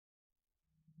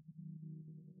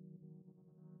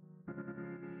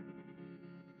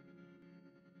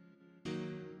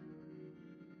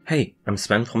Hey, I'm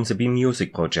Sven from the Beam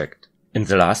Music project. In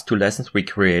the last two lessons we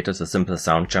created a simple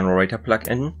sound generator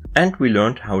plugin and we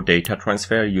learned how data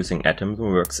transfer using Atom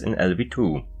works in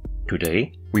LV2.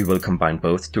 Today we will combine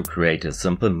both to create a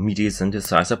simple MIDI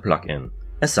synthesizer plugin,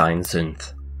 a sine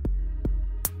synth.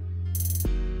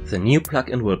 The new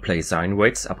plugin will play sine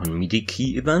waves upon MIDI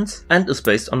key events and is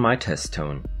based on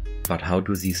myTestTone. But how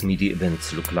do these MIDI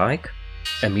events look like?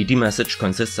 A MIDI message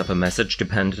consists of a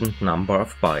message-dependent number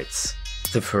of bytes.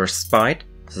 The first byte,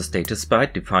 the status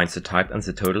byte, defines the type and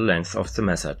the total length of the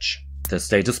message. The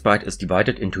status byte is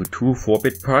divided into two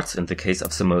 4-bit parts in the case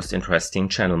of the most interesting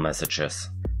channel messages.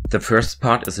 The first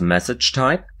part is a message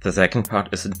type, the second part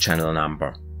is a channel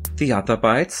number. The other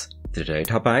bytes, the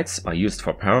data bytes, are used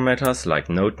for parameters like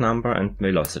note number and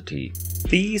velocity.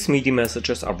 These MIDI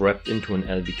messages are wrapped into an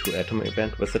LV2 Atom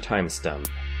event with a timestamp.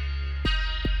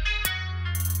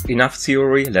 Enough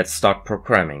theory, let's start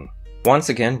programming. Once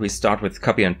again we start with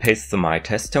copy and paste the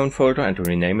myTestTone folder and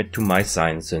rename it to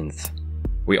mySineSynth.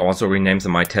 We also rename the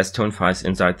myTestTone files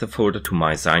inside the folder to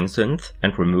mySineSynth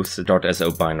and remove the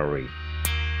 .so binary.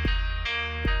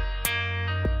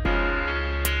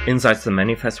 Inside the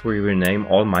manifest we rename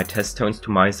all myTestTones to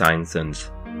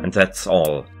mySineSynth, and that's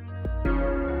all.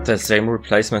 The same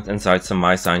replacement inside the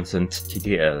mySineSynth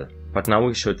TTL, but now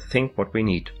we should think what we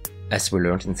need. As we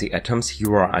learned in the Atoms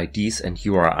URIDs and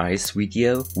URIs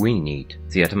video, we need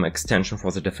the Atom extension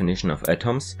for the definition of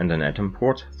atoms and an Atom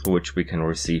port through which we can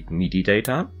receive MIDI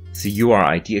data, the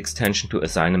URID extension to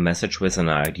assign a message with an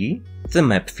ID, the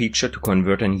map feature to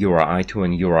convert an URI to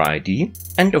an URID,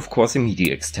 and of course a MIDI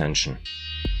extension.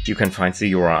 You can find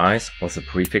the URIs or the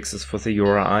prefixes for the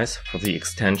URIs for the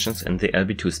extensions in the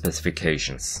LV2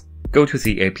 specifications. Go to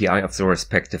the API of the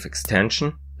respective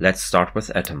extension. Let's start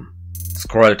with Atom.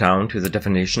 Scroll down to the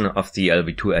definition of the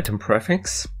LV2 Atom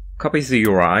prefix, copy the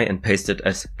URI and paste it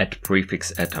as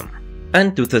 @prefix_atom.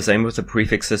 And do the same with the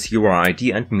prefixes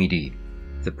URID and MIDI.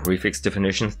 The prefix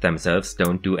definitions themselves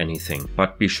don't do anything,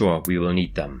 but be sure we will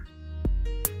need them.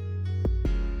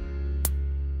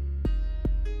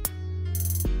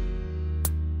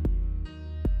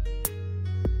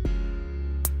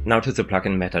 Now to the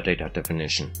plugin metadata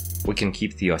definition. We can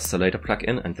keep the oscillator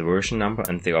plugin and the version number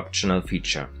and the optional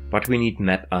feature, but we need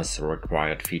map as a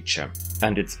required feature,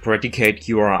 and its predicate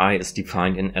URI is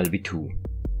defined in LV2.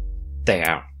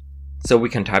 There! So we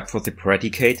can type for the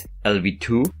predicate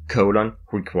LV2 :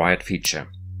 required feature.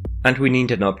 And we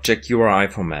need an object URI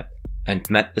for map, and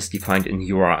map is defined in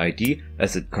URID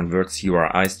as it converts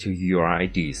URIs to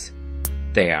URIDs.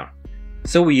 There!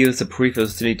 So we use the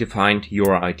previously defined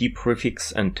URID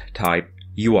prefix and type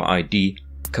URID :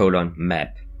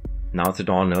 map. Now the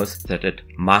DAW knows that it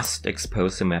must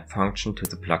expose the map function to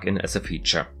the plugin as a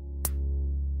feature.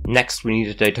 Next we need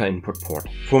a data input port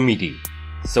for MIDI.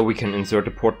 So we can insert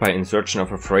a port by insertion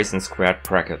of a phrase in squared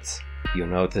brackets. You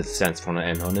know this stands for an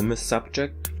anonymous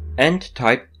subject. And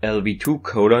type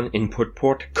LV2 : input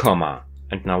port, comma.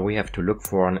 And now we have to look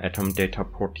for an Atom data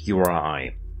port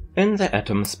URI in the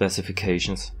Atom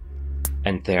specifications,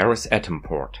 and there is Atom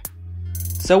port.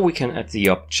 So we can add the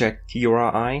object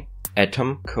URI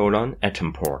Atom :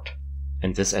 Atom port,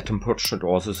 and this Atom port should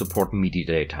also support MIDI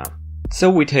data. So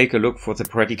we take a look for the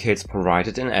predicates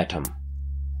provided in Atom,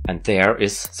 and there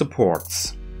is the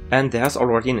ports, and there's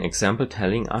already an example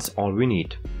telling us all we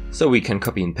need. So we can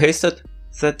copy and paste it,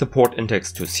 set the port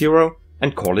index to 0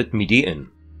 and call it MIDI in.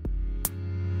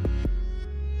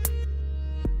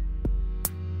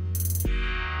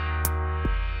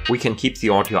 We can keep the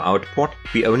audio out port,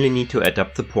 we only need to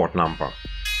adapt the port number.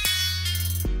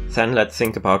 Then let's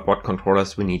think about what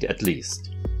controllers we need at least.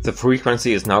 The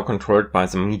frequency is now controlled by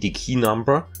the MIDI key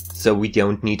number, so we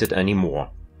don't need it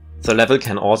anymore. The level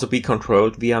can also be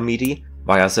controlled via MIDI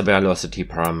via the velocity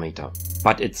parameter,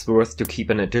 but it's worth to keep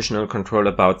an additional control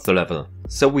about the level,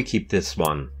 so we keep this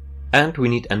one. And we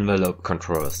need envelope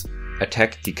controls: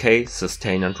 attack, decay,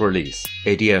 sustain and release,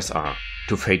 ADSR,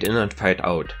 to fade in and fade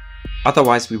out.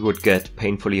 Otherwise we would get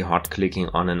painfully hard clicking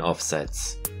on and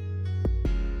offsets.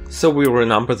 So we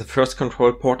renumber the first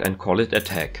control port and call it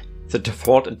attack. The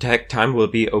default attack time will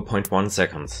be 0.1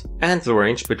 seconds and the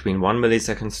range between 1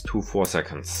 milliseconds to 4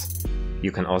 seconds.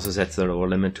 You can also set the lower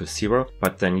limit to 0,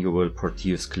 but then you will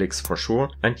produce clicks for sure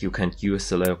and you can't use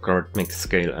the logarithmic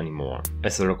scale anymore,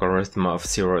 as the logarithm of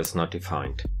 0 is not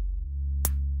defined.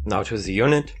 Now to the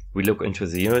unit. We look into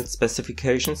the unit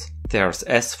specifications. There's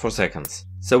S for seconds,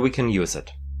 so we can use it.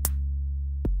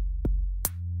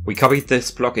 We copy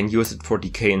this block and use it for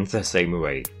decay in the same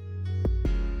way.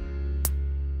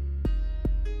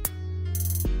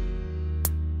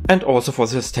 And also for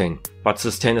sustain, but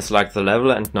sustain is like the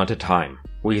level and not a time.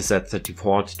 We set the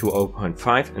default to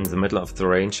 0.5 in the middle of the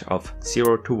range of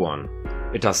 0 to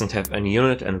 1. It doesn't have any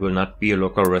unit and will not be a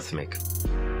logarithmic.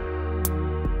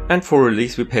 And for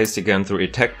release we paste again the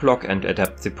attack block and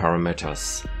adapt the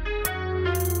parameters.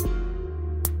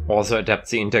 Also adapt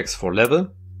the index for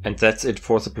level, and that's it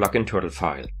for the plugin turtle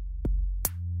file.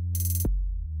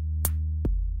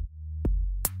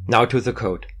 Now to the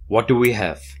code. What do we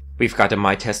have? We've got a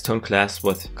myTestTone class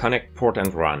with connect, port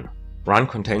and run. Run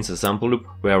contains a sample loop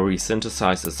where we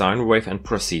synthesize a sine wave and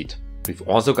proceed. We've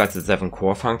also got the 7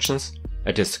 core functions,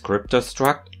 a descriptor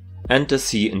struct and a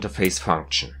C interface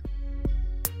function.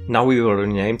 Now we will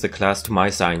rename the class to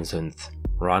mySineSynth.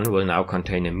 Run will now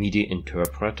contain a MIDI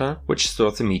interpreter which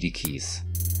stores the MIDI keys.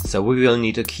 So we will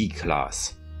need a key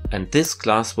class. And this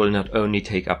class will not only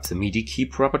take up the MIDI key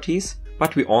properties,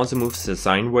 but we also move the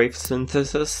sine wave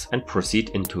synthesis and proceed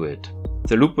into it.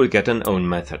 The loop will get an own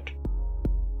method.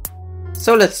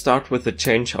 So let's start with the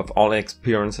change of all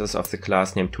experiences of the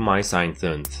class name to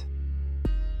mySineSynth.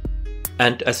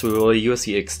 And as we will use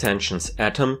the extensions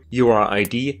atom,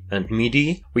 URID and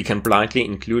MIDI, we can blindly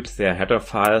include their header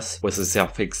files with the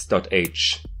suffix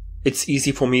 .h. It's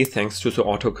easy for me thanks to the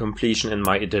auto-completion in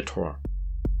my editor.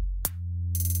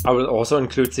 I will also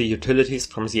include the utilities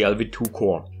from the LV2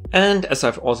 core. And as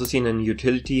I've also seen a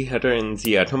utility header in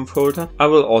the atom folder, I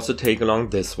will also take along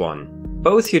this one.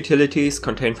 Both utilities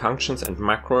contain functions and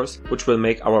macros which will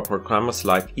make our programmer's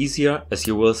life easier, as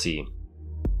you will see.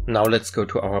 Now let's go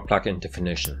to our plugin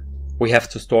definition. We have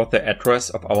to store the address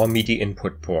of our MIDI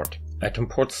input port. Atom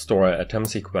ports store an atom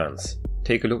sequence.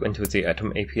 Take a look into the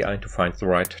Atom API to find the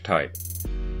right type.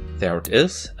 There it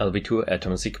is, LV2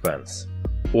 atom sequence.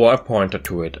 Or a pointer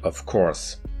to it, of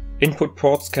course. Input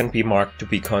ports can be marked to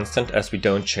be constant as we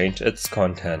don't change its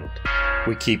content.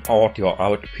 We keep audio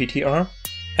out PTR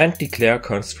and declare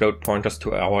const float pointers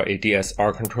to our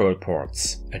ADSR control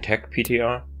ports, attack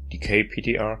PTR, decay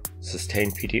PTR,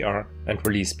 sustain PTR and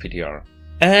release PTR,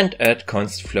 and add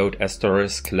const float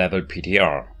asterisk level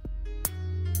PTR.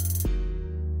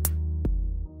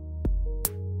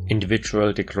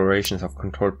 Individual declarations of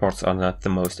control ports are not the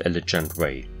most elegant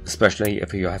way, especially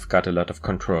if you have got a lot of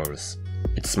controls.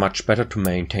 It's much better to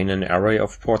maintain an array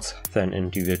of ports than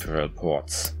individual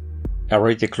ports.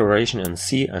 Array declaration in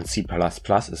C and C++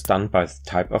 is done by the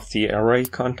type of the array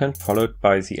content followed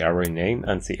by the array name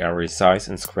and the array size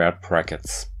in squared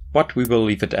brackets. But we will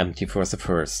leave it empty for the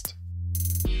first.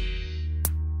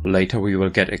 Later we will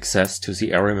get access to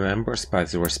the array members by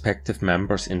the respective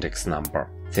member's index number.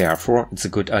 Therefore, it's a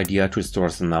good idea to store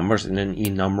the numbers in an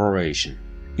enumeration.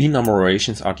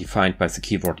 Enumerations are defined by the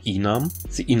keyword enum,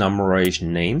 the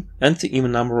enumeration name and the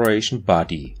enumeration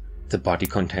body. The body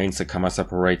contains a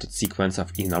comma-separated sequence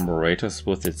of enumerators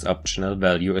with its optional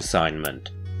value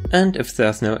assignment. And if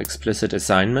there's no explicit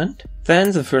assignment,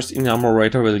 then the first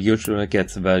enumerator will usually get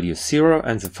the value 0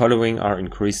 and the following are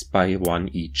increased by 1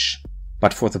 each.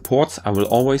 But for the ports I will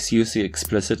always use the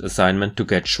explicit assignment to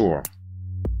get sure.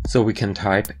 So we can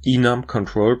type enum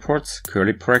control ports,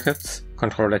 curly brackets,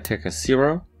 control attack is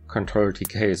 0, control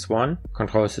decay is 1,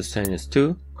 control sustain is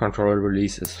 2, control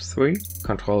release is 3,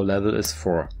 control level is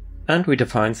 4. And we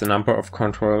define the number of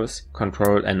controls,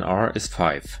 control NR is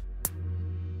 5.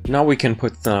 Now we can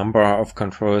put the number of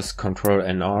controls, control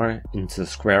NR, in the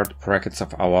squared brackets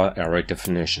of our array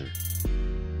definition.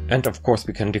 And of course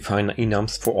we can define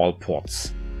enums for all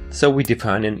ports. So we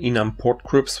define an enum port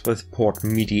groups with port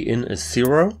MIDI in is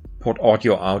 0, port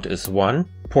audio out is 1,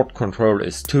 port control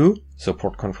is 2, so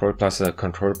port control plus the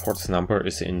control ports number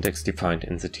is the index defined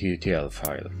in the TTL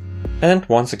file. And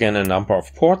once again a number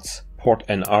of ports, port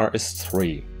NR is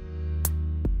 3.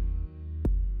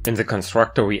 In the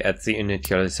constructor we add the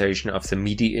initialization of the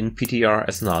MIDI in PTR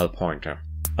as null pointer.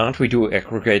 And we do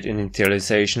aggregate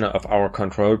initialization of our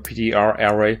control PTR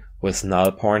array with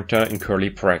null pointer in curly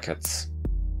brackets.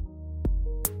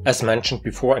 As mentioned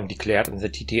before and declared in the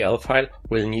TTL file,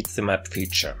 we'll need the map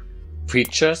feature.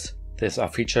 Features, these are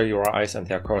feature URIs and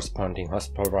their corresponding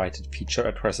host-provided feature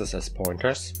addresses as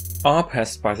pointers, are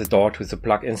passed by the DAW to the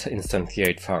plugin's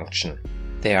instantiate function.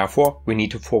 Therefore, we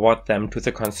need to forward them to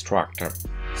the constructor.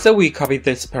 So we copy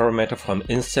this parameter from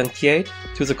instantiate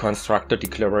to the constructor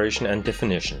declaration and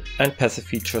definition, and pass the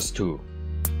features too.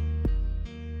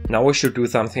 Now we should do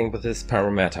something with this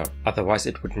parameter, otherwise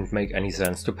it wouldn't make any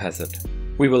sense to pass it.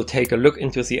 We will take a look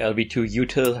into the LV2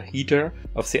 util header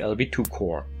of the LV2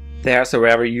 core. There's a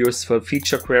very useful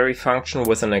feature query function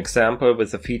with an example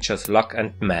with the features log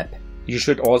and map. You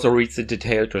should also read the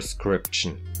detailed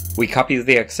description. We copy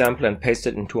the example and paste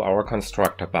it into our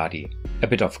constructor body. A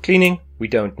bit of cleaning, we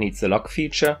don't need the log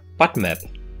feature, but map.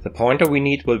 The pointer we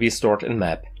need will be stored in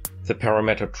map. The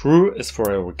parameter true is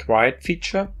for a required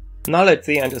feature. Null at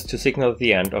the end is to signal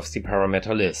the end of the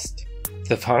parameter list.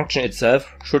 The function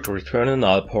itself should return a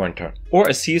null pointer, or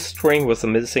a C string with a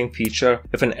missing feature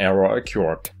if an error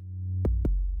occurred.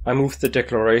 I move the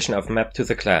declaration of map to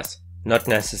the class, not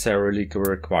necessarily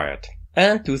required,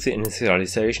 and do the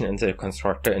initialization in the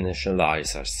constructor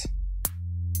initializers.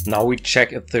 Now we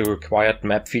check if the required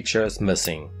map feature is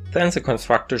missing. Then the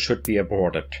constructor should be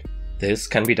aborted. This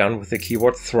can be done with the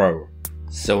keyword throw.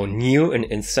 So new in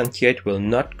instantiate will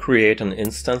not create an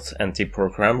instance and the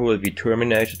program will be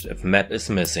terminated if map is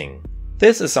missing.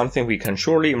 This is something we can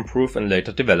surely improve in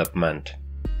later development.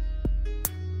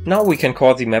 Now we can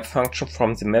call the map function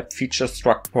from the map feature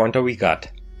struct pointer we got.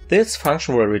 This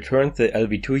function will return the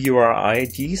LV2 URI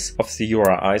IDs of the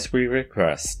URIs we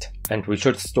request, and we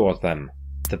should store them.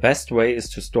 The best way is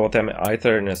to store them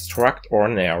either in a struct or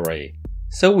an array.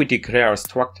 So we declare a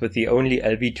struct with the only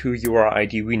LV2 URI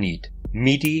ID we need,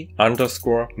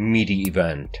 MIDI_MIDI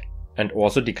event, and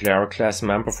also declare a class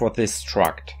member for this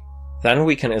struct. Then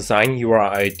we can assign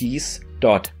URIDs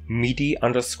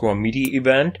 .MIDI_MIDI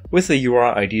event with the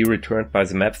URI ID returned by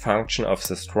the map function of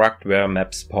the struct where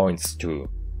maps points to.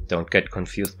 Don't get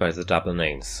confused by the double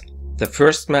names. The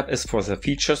first map is for the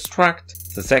feature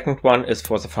struct, the second one is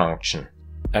for the function.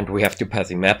 And we have to pass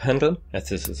the map handle, as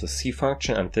this is a C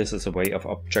function and this is a way of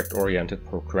object-oriented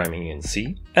programming in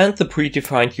C, and the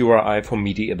predefined URI for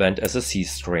MIDI event as a C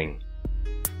string.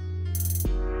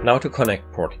 Now to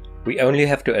connect port. We only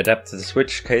have to adapt the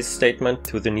switch case statement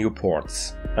to the new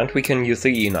ports, and we can use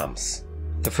the enums.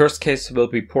 The first case will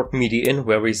be port MIDI in,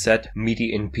 where we set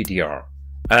MIDI in PTR.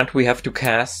 And we have to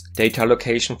cast data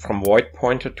location from void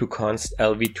pointer to const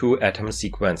LV2 atom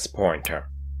sequence pointer.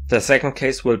 The second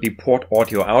case will be port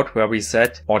audio out, where we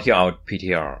set audio out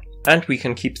PTR. And we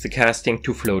can keep the casting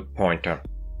to float pointer.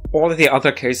 All the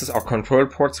other cases are control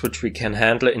ports which we can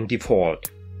handle in default.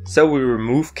 So we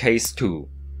remove case 2.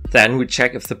 Then we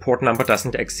check if the port number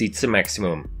doesn't exceed the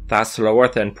maximum, thus lower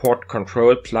than port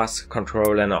control plus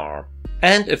control NR.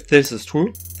 And if this is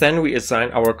true, then we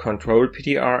assign our control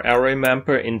PTR array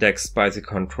member indexed by the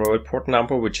control port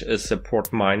number, which is the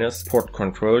port minus port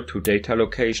control to data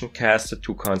location casted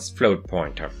to const float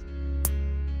pointer.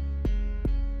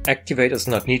 Activate is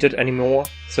not needed anymore,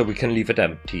 so we can leave it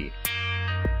empty.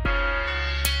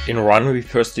 In run we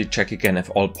firstly check again if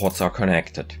all ports are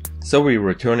connected. So we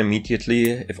return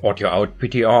immediately if audio out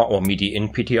PTR or MIDI in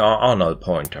PTR are null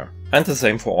pointer. And the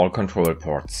same for all control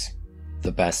ports.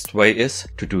 The best way is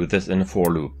to do this in a for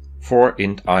loop. For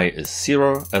int I is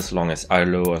 0 as long as I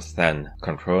lower than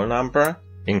control number,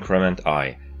 increment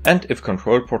I. And if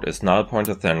control port is null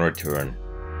pointer, then return.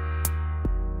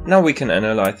 Now we can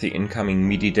analyze the incoming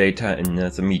MIDI data in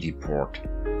the MIDI port.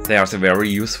 There's a very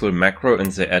useful macro in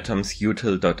the atoms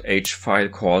util.h file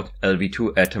called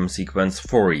LV2 atom sequence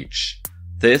for each.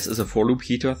 This is a for loop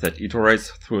header that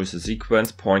iterates through the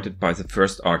sequence pointed by the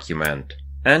first argument,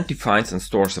 and defines and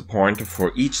stores a pointer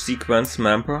for each sequence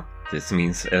member, this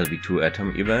means LV2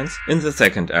 atom events, in the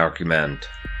second argument.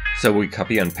 So we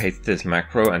copy and paste this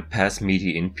macro and pass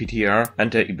MIDI in PTR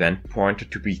and the event pointer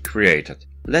to be created.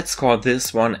 Let's call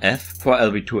this one F for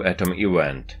LV2 atom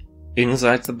event.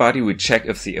 Inside the body we check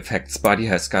if the effects body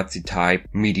has got the type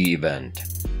MIDI event.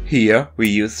 Here we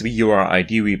use the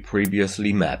URID we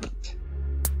previously mapped.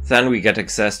 Then we get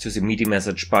access to the MIDI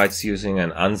message bytes using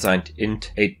an unsigned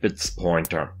int 8-bits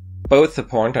pointer. Both the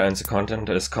pointer and the content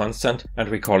is constant and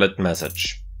we call it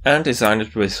message. And design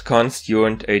it with const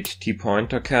uint8t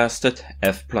pointer casted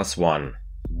f+1.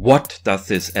 What does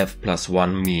this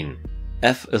f+1 mean?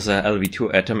 F is a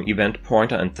LV2 atom event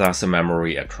pointer and thus a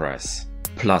memory address.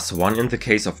 +1 in the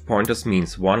case of pointers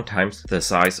means 1 times the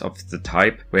size of the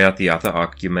type where the other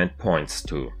argument points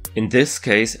to. In this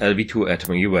case LV2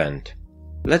 atom event.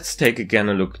 Let's take again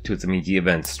a look to the MIDI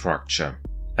event structure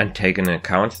and take into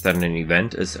account that an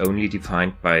event is only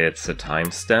defined by the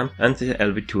timestamp and the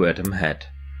LV2 atom head.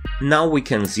 Now we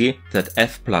can see that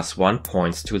f+1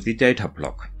 points to the data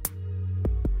block.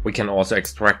 We can also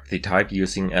extract the type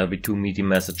using LV2 MIDI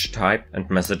message type and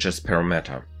messages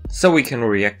parameter. So we can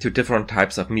react to different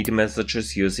types of MIDI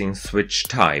messages using switch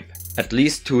type, at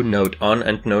least two node on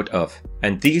and node off,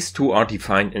 and these two are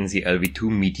defined in the LV2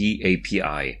 MIDI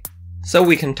API. So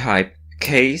we can type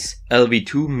case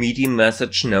LV2 MIDI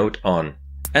message node on,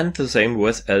 and the same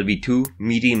with LV2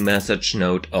 MIDI message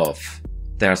node off.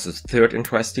 There's a third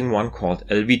interesting one called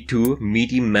LV2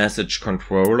 MIDI message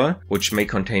controller, which may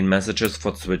contain messages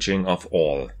for switching of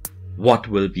all. What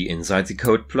will be inside the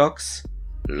code blocks?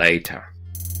 Later.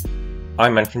 I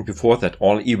mentioned before that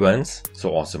all events,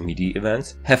 so also MIDI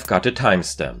events, have got a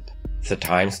timestamp. The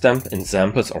timestamp in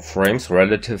samples or frames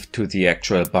relative to the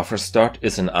actual buffer start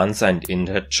is an unsigned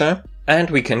integer, and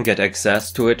we can get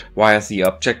access to it via the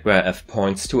object where f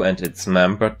points to and its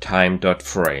member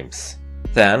time.frames.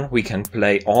 Then we can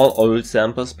play all old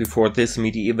samples before this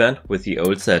MIDI event with the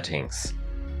old settings.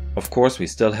 Of course, we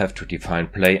still have to define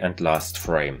play and last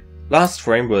frame. Last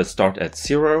frame will start at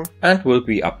 0 and will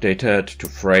be updated to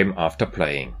frame after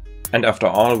playing. And after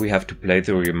all, we have to play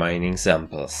the remaining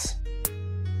samples.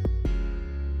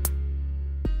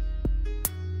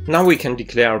 Now we can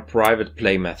declare a private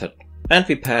play method, and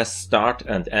we pass start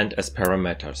and end as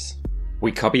parameters.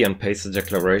 We copy and paste the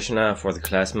declaration for the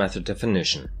class method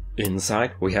definition.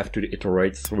 Inside, we have to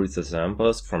iterate through the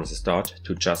samples from the start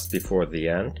to just before the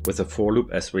end with a for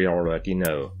loop as we already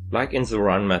know, like in the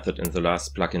run method in the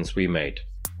last plugins we made.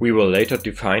 We will later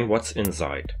define what's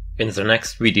inside, in the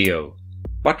next video,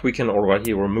 but we can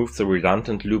already remove the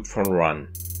redundant loop from run.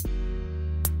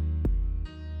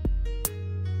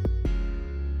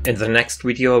 In the next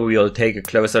video we will take a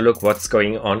closer look what's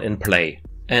going on in play,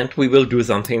 and we will do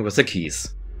something with the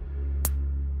keys.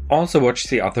 Also watch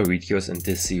the other videos in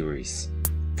this series.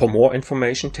 For more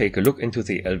information, take a look into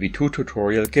the LV2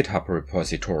 tutorial GitHub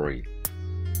repository.